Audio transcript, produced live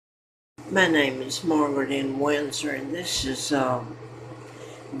My name is Margaret in Windsor, and this is the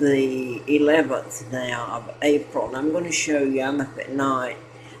 11th now of April. And I'm going to show you, I'm up at night.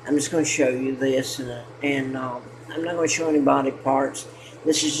 I'm just going to show you this, and I'm not going to show any body parts.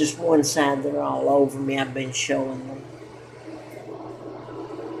 This is just one side. They're all over me. I've been showing them.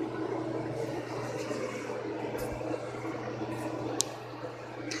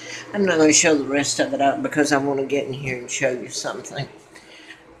 I'm not going to show the rest of it up because I want to get in here and show you something.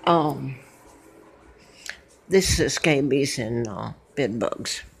 Um, this is Scabies and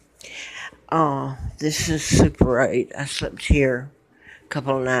bedbugs. This is Super 8. I slept here a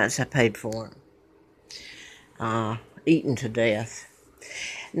couple of nights. I paid for it. Eaten to death.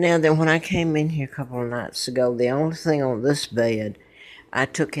 Now then, when I came in here a couple of nights ago, the only thing on this bed I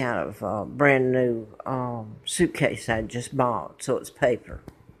took out of a brand new suitcase I just bought, so it's paper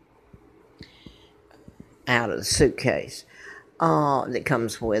out of the suitcase that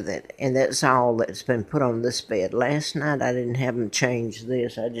comes with it, and that's all that's been put on this bed. Last night I didn't have them change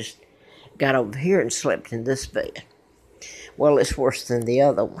this. I just got over here and slept in this bed. Well, it's worse than the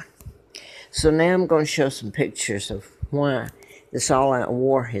other one. So now I'm going to show some pictures of why this all-out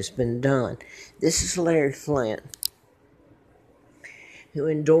war has been done. This is Larry Flint, who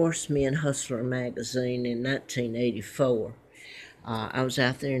endorsed me in Hustler magazine in 1984. I was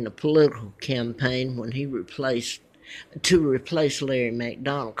out there in the political campaign when he replaced Larry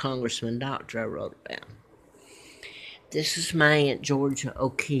McDonald, Congressman Doctor, I wrote about. This is my Aunt Georgia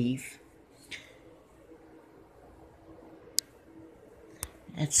O'Keeffe.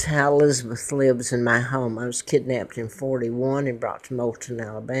 That's how Elizabeth lives in my home. I was kidnapped in 41 and brought to Moulton,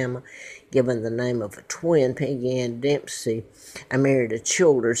 Alabama, given the name of a twin, Peggy Ann Dempsey. I married a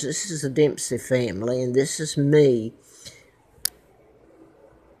Childers. This is the Dempsey family, and this is me.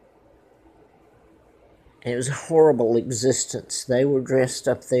 And it was a horrible existence. They were dressed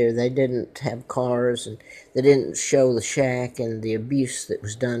up there. They didn't have cars, and they didn't show the shack and the abuse that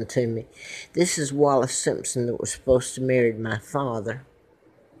was done to me. This is Wallace Simpson that was supposed to marry my father.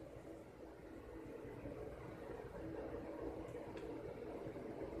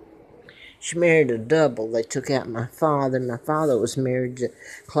 She married a double. They took out my father. My father was married to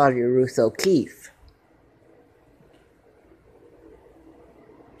Claudia Ruth O'Keeffe.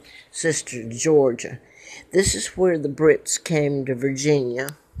 Sister Georgia. This is where the Brits came to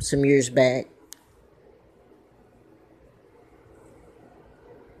Virginia some years back.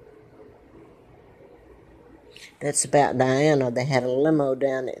 That's about Diana. They had a limo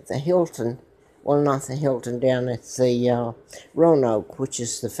down at the Hilton. Well, not the Hilton, down at the Roanoke, which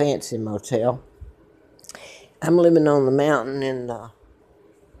is the fancy motel. I'm living on the mountain in,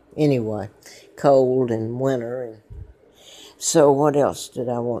 anyway, cold and winter. And so what else did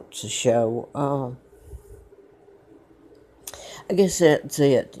I want to show? I guess that's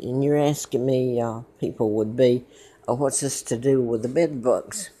it. And you're asking me, people would be, what's this to do with the bed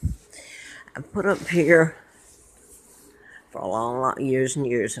bugs? I put up here for a long years and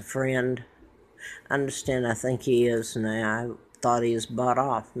years a friend. I understand, I think he is now. I thought he was bought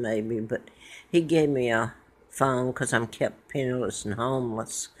off maybe, but he gave me a phone because I'm kept penniless and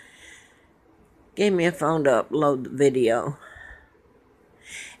homeless. Gave me a phone to upload the video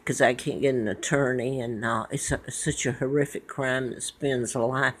because I can't get an attorney, and it's such a horrific crime that spends a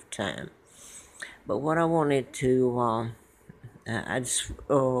lifetime. But what I wanted to,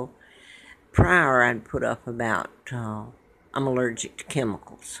 prior I'd put up about I'm allergic to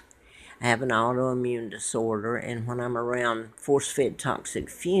chemicals. I have an autoimmune disorder, and when I'm around force-fed toxic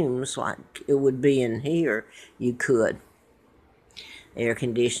fumes, like it would be in here, you could. Air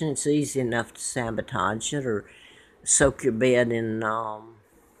conditioning, it's easy enough to sabotage it or soak your bed in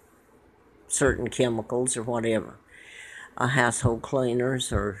certain chemicals or whatever. Household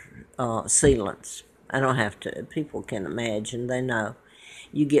cleaners or sealants. I don't have to. People can imagine. They know.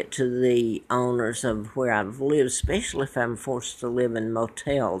 You get to the owners of where I've lived, especially if I'm forced to live in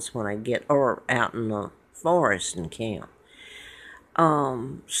motels when I get, or out in the forest and camp.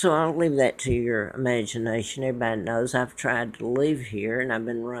 So I'll leave that to your imagination. Everybody knows I've tried to leave here, and I've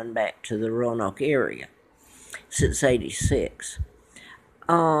been run back to the Roanoke area since '86.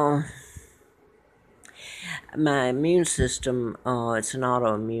 My immune system, it's an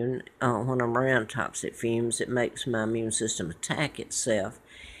autoimmune. When I'm around toxic fumes, it makes my immune system attack itself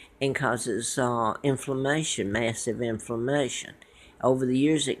and causes inflammation, massive inflammation. Over the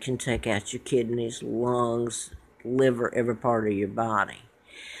years, it can take out your kidneys, lungs, liver, every part of your body.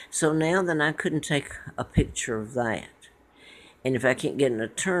 So now then, I couldn't take a picture of that. And if I can't get an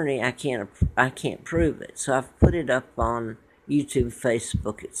attorney, I can't prove it. So I've put it up on YouTube,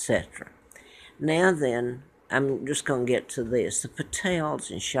 Facebook, etc. Now then, I'm just going to get to this. The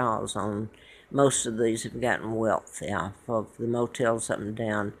Patels and Shaws on most of these have gotten wealthy off of the motels up and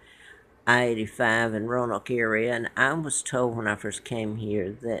down I-85 in Roanoke area, and I was told when I first came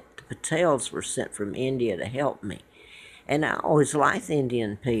here that the Patels were sent from India to help me. And I always liked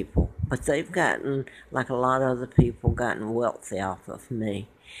Indian people, but they've gotten, like a lot of other people, gotten wealthy off of me.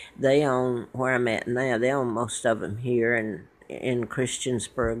 They own where I'm at now. They own most of them here, and in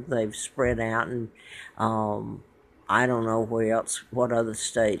Christiansburg they've spread out, and I don't know where else, what other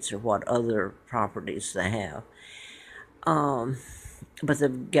states or what other properties they have. But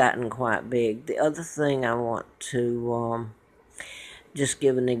they've gotten quite big. The other thing I want to just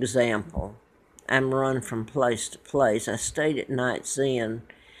give an example. I'm run from place to place. I stayed at Knight's Inn.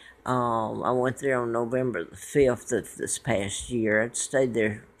 I went there on November the 5th of this past year. I'd stayed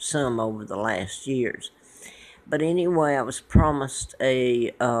there some over the last years. But anyway, I was promised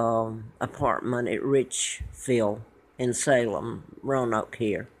a apartment at Richfield in Salem, Roanoke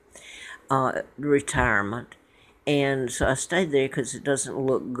here, retirement. And so I stayed there because it doesn't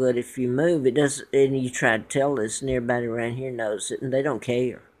look good if you move. It does, and you try to tell this, and everybody around here knows it, and they don't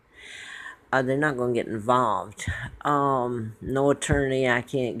care. They're not going to get involved. No attorney I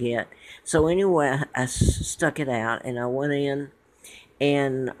can't get. So anyway, I stuck it out, and I went in,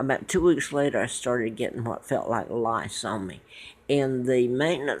 and about 2 weeks later, I started getting what felt like lice on me. And the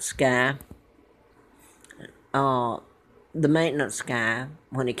maintenance guy,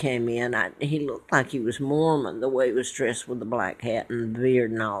 when he came in, he looked like he was Mormon, the way he was dressed with the black hat and the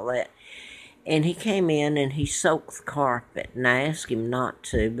beard and all that. And he came in and he soaked the carpet, and I asked him not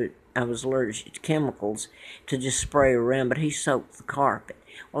to, but I was allergic to chemicals, to just spray around, but he soaked the carpet.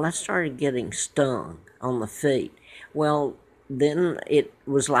 Well, I started getting stung on the feet. Well, then it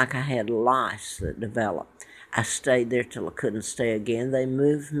was like I had lice that developed. I stayed there till I couldn't stay again. They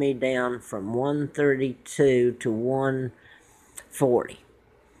moved me down from 132 to 140.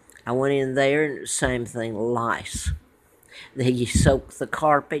 I went in there, and the same thing, lice. You soak the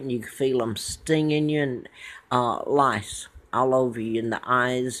carpet, and you can feel them stinging you, and lice all over you in the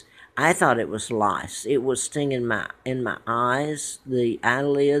eyes. I thought it was lice. It was stinging in my eyes, the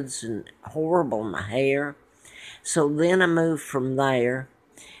eyelids, and horrible in my hair. So then I moved from there,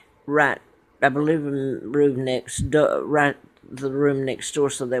 right, I believe in the room next door,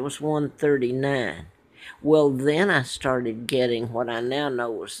 so that was 139. Well, then I started getting what I now know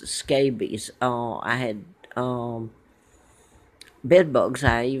was the scabies. I had bed bugs.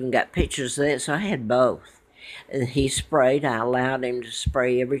 I even got pictures of that, so I had both. And he sprayed. I allowed him to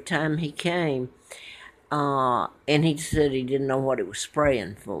spray every time he came. And he said he didn't know what he was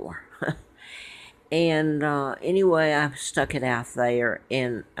spraying for. And anyway, I stuck it out there,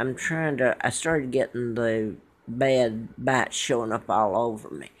 and I started getting the bad bites showing up all over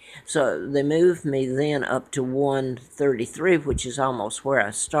me. So they moved me then up to 133, which is almost where I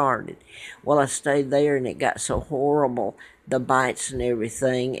started. Well, I stayed there, and it got so horrible, the bites and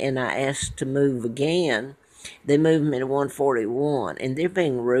everything, and I asked to move again. They moved me to 141, and they're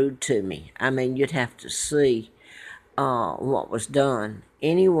being rude to me. I mean, you'd have to see what was done.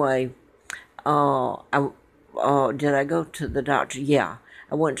 Anyway, did I go to the doctor? Yeah.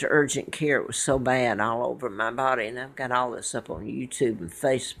 I went to urgent care. It was so bad all over my body, and I've got all this up on YouTube and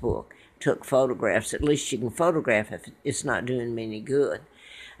Facebook. Took photographs. At least you can photograph if it's not doing me any good.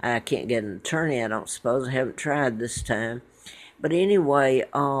 I can't get an attorney, I don't suppose. I haven't tried this time. But anyway,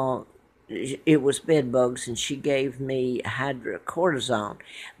 it was bed bugs, and she gave me hydrocortisone.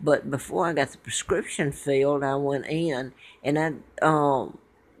 But before I got the prescription filled, I went in, and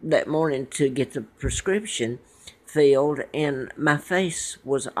that morning to get the prescription filled, and my face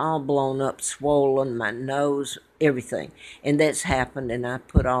was all blown up, swollen, my nose, everything. And that's happened, and I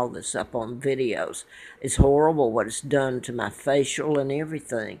put all this up on videos. It's horrible what it's done to my facial and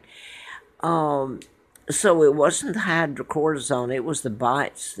everything. So it wasn't the hydrocortisone, it was the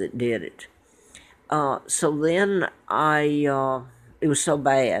bites that did it. So then it was so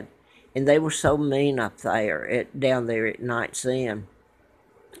bad, and they were so mean up there, down there at Knight's Inn.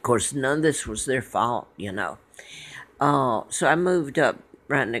 Of course, none of this was their fault, you know. So I moved up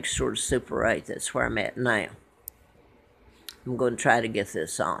right next door to Super 8. That's where I'm at now. I'm going to try to get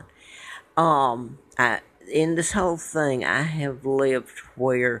this on. In this whole thing, I have lived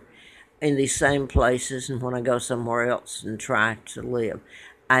where, in these same places, and when I go somewhere else and try to live,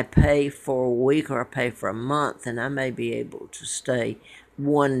 I pay for a week or I pay for a month, and I may be able to stay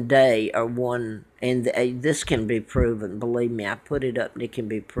one day or one, and this can be proven, believe me, I put it up and it can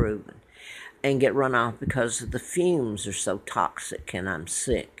be proven, and get run off because the fumes are so toxic, and I'm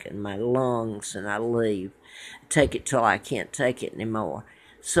sick, and my lungs, and I leave. Take it till I can't take it anymore.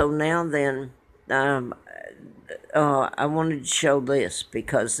 So now then, I wanted to show this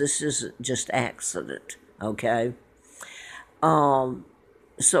because this isn't just accident, okay? So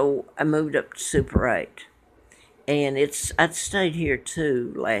I moved up to Super 8. And I'd stayed here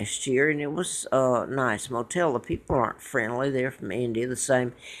too last year, and it was a nice motel. The people aren't friendly. They're from India, the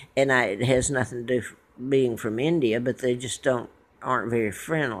same, and it has nothing to do with being from India, but they just aren't very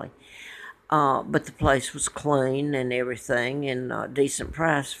friendly. But the place was clean and everything, and a decent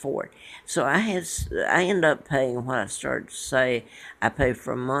price for it. So I ended up paying what I started to say. I pay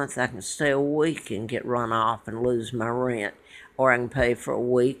for a month. I can stay a week and get run off and lose my rent, or I can pay for a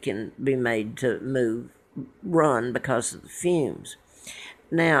week and be made to run because of the fumes.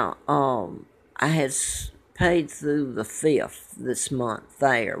 Now, I had paid through the 5th this month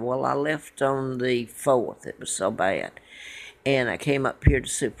there. Well, I left on the 4th. It was so bad. And I came up here to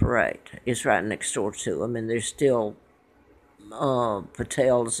Super 8. It's right next door to them, and there's still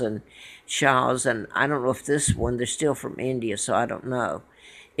Patels and Shaws, and I don't know if this one, they're still from India, so I don't know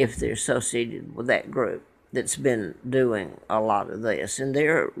if they're associated with that group that's been doing a lot of this. And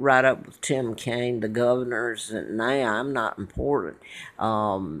they're right up with Tim Kaine, the governors, and now I'm not important,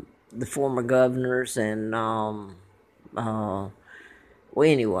 the former governors, and, well,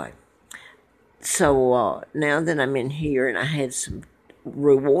 anyway. So now that I'm in here and I had some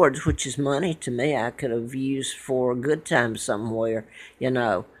rewards, which is money to me, I could have used for a good time somewhere, you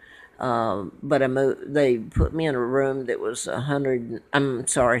know. But they put me in a room that was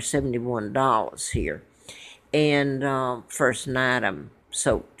 $71 here. And first night I'm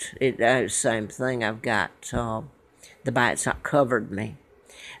soaked. Same thing. I've got the bites covered me.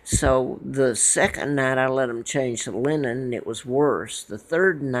 So the second night I let them change the linen, and it was worse. The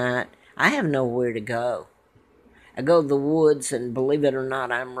third night I have nowhere to go. I go to the woods, and believe it or not,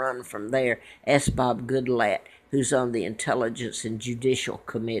 I'm run from there. Ask Bob Goodlatte, who's on the Intelligence and Judicial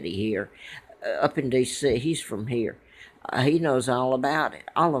Committee here, up in D.C. He's from here. He knows all about it.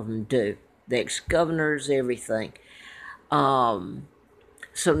 All of them do. The ex-governors, everything. So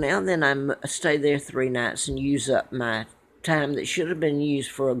now then I stay there 3 nights and use up my time that should have been used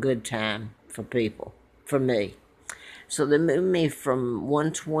for a good time for people, for me. So they moved me from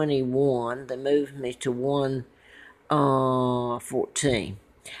 121, they moved me to 114.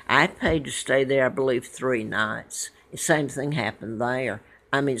 I paid to stay there, I believe, 3 nights. The same thing happened there.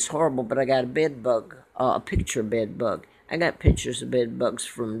 I mean, it's horrible, but I got a bed bug, a picture bed bug. I got pictures of bed bugs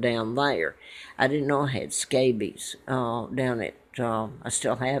from down there. I didn't know I had scabies down at, I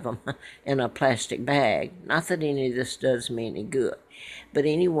still have them, in a plastic bag. Not that any of this does me any good. But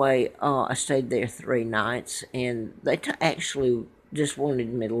anyway, I stayed there 3 nights, and they actually just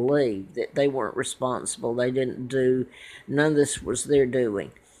wanted me to leave, that they weren't responsible. They didn't do, none of this was their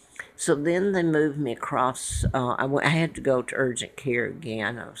doing. So then they moved me across. I had to go to urgent care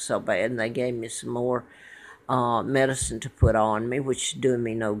again. I was so bad, and they gave me some more medicine to put on me, which is doing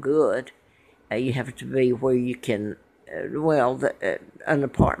me no good. You have to be where you can, an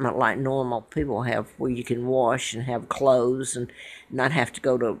apartment like normal people have, where you can wash and have clothes and not have to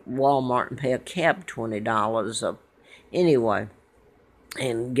go to Walmart and pay a cab $20 anyway,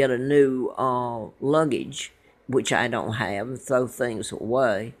 and get a new luggage, which I don't have, and throw things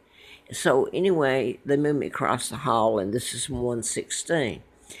away. So anyway, they moved me across the hall, and this is 116.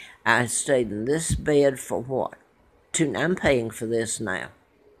 I stayed in this bed for what? I'm paying for this now.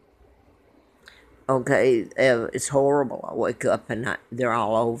 Okay, it's horrible. I wake up and they're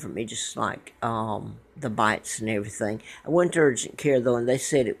all over me, just like the bites and everything. I went to urgent care, though, and they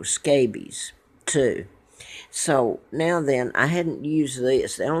said it was scabies, too. So now then, I hadn't used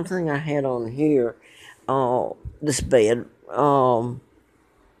this. The only thing I had on here, this bed,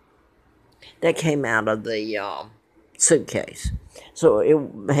 that came out of the suitcase. So it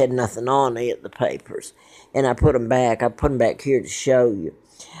had nothing on it, the papers. And I put them back. I put them back here to show you.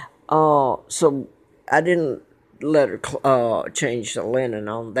 So I didn't let her change the linen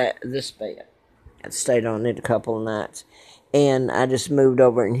on this bed. I stayed on it a couple of nights. And I just moved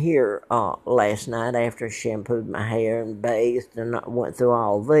over in here last night after I shampooed my hair and bathed and I went through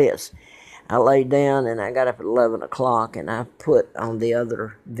all this. I laid down and I got up at 11 o'clock, and I put on the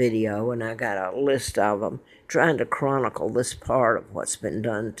other video, and I got a list of them trying to chronicle this part of what's been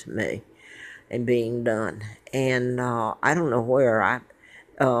done to me and being done. And I don't know where I'm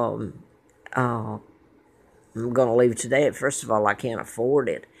going to leave today. First of all, I can't afford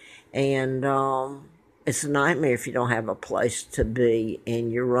it. And it's a nightmare if you don't have a place to be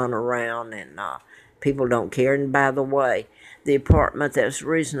and you run around and people don't care. And by the way, the apartment, that's the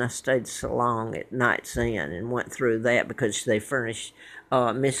reason I stayed so long at Night's Inn and went through that, because they furnished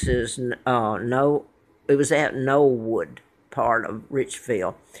Mrs. It was at Knollwood part of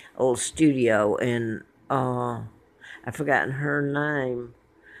Richfield, a little studio, and I've forgotten her name.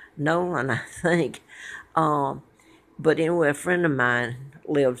 Nolan, I think. Um, but anyway, a friend of mine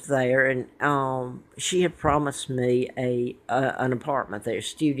lived there, and she had promised me an apartment there,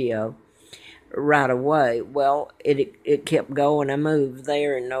 studio, right away. Well, it kept going. I moved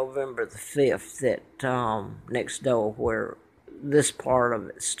there in November the 5th, at next door where this part of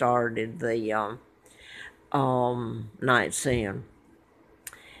it started, the Night's Inn.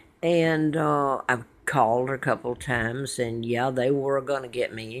 And I've called her a couple of times, and yeah, they were going to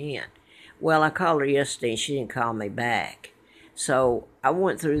get me in. Well, I called her yesterday, and she didn't call me back. So I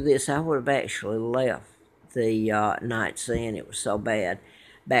went through this. I would have actually left the Night's Inn. It was so bad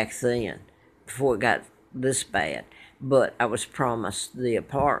back then, before it got this bad. But I was promised the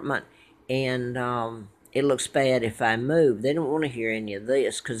apartment, and it looks bad if I move. They don't want to hear any of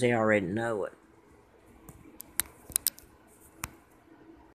this because they already know it.